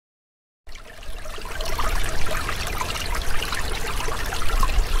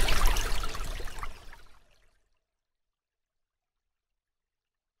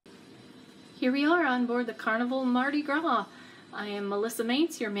Here we are on board the Carnival Mardi Gras. I am Melissa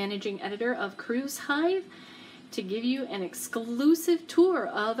Mates, your managing editor of Cruise Hive, to give you an exclusive tour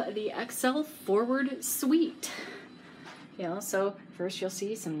of the XL Forward Suite. So first you'll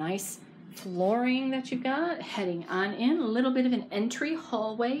see some nice flooring that you've got heading on in, a little bit of an entry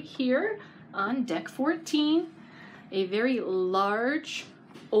hallway here on deck 14, a very large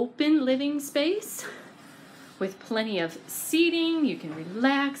open living space with plenty of seating. You can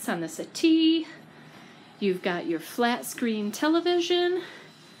relax on the settee. You've got your flat screen television,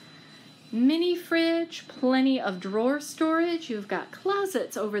 mini fridge, plenty of drawer storage. You've got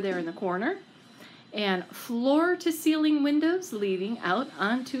closets over there in the corner and floor to ceiling windows leading out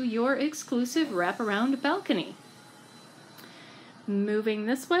onto your exclusive wraparound balcony. Moving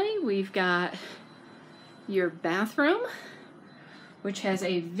this way, we've got your bathroom, which has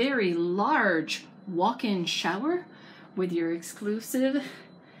a very large walk-in shower with your exclusive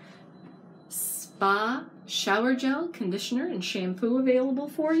spa shower gel, conditioner, and shampoo available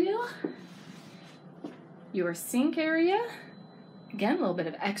for you. Your sink area, again, a little bit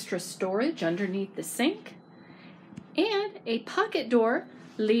of extra storage underneath the sink. And a pocket door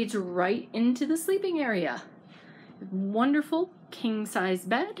leads right into the sleeping area. Wonderful king-size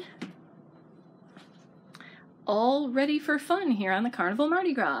bed. All ready for fun here on the Carnival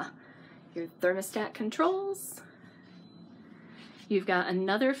Mardi Gras. Your thermostat controls. You've got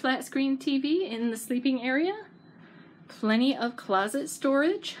another flat screen TV in the sleeping area. Plenty of closet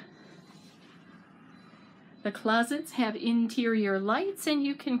storage. The closets have interior lights and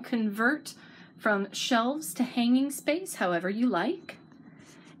you can convert from shelves to hanging space however you like.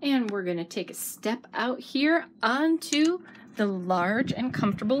 And we're going to take a step out here onto the large and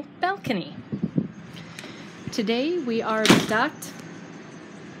comfortable balcony. Today we are docked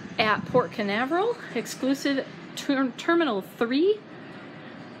at Port Canaveral, exclusive Terminal 3.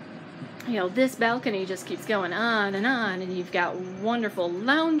 This balcony just keeps going on, and you've got wonderful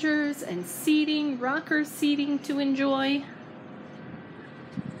loungers and seating, rocker seating to enjoy.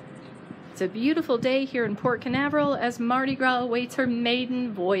 It's a beautiful day here in Port Canaveral as Mardi Gras awaits her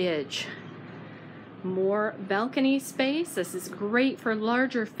maiden voyage. More balcony space. This is great for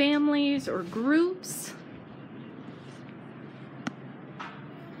larger families or groups.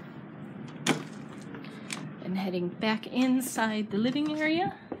 And heading back inside the living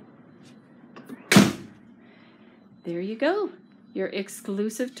area. There you go, your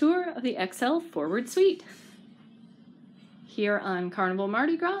exclusive tour of the XL Forward Suite. Here on Carnival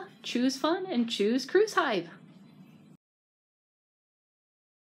Mardi Gras, choose fun and choose Cruise Hive.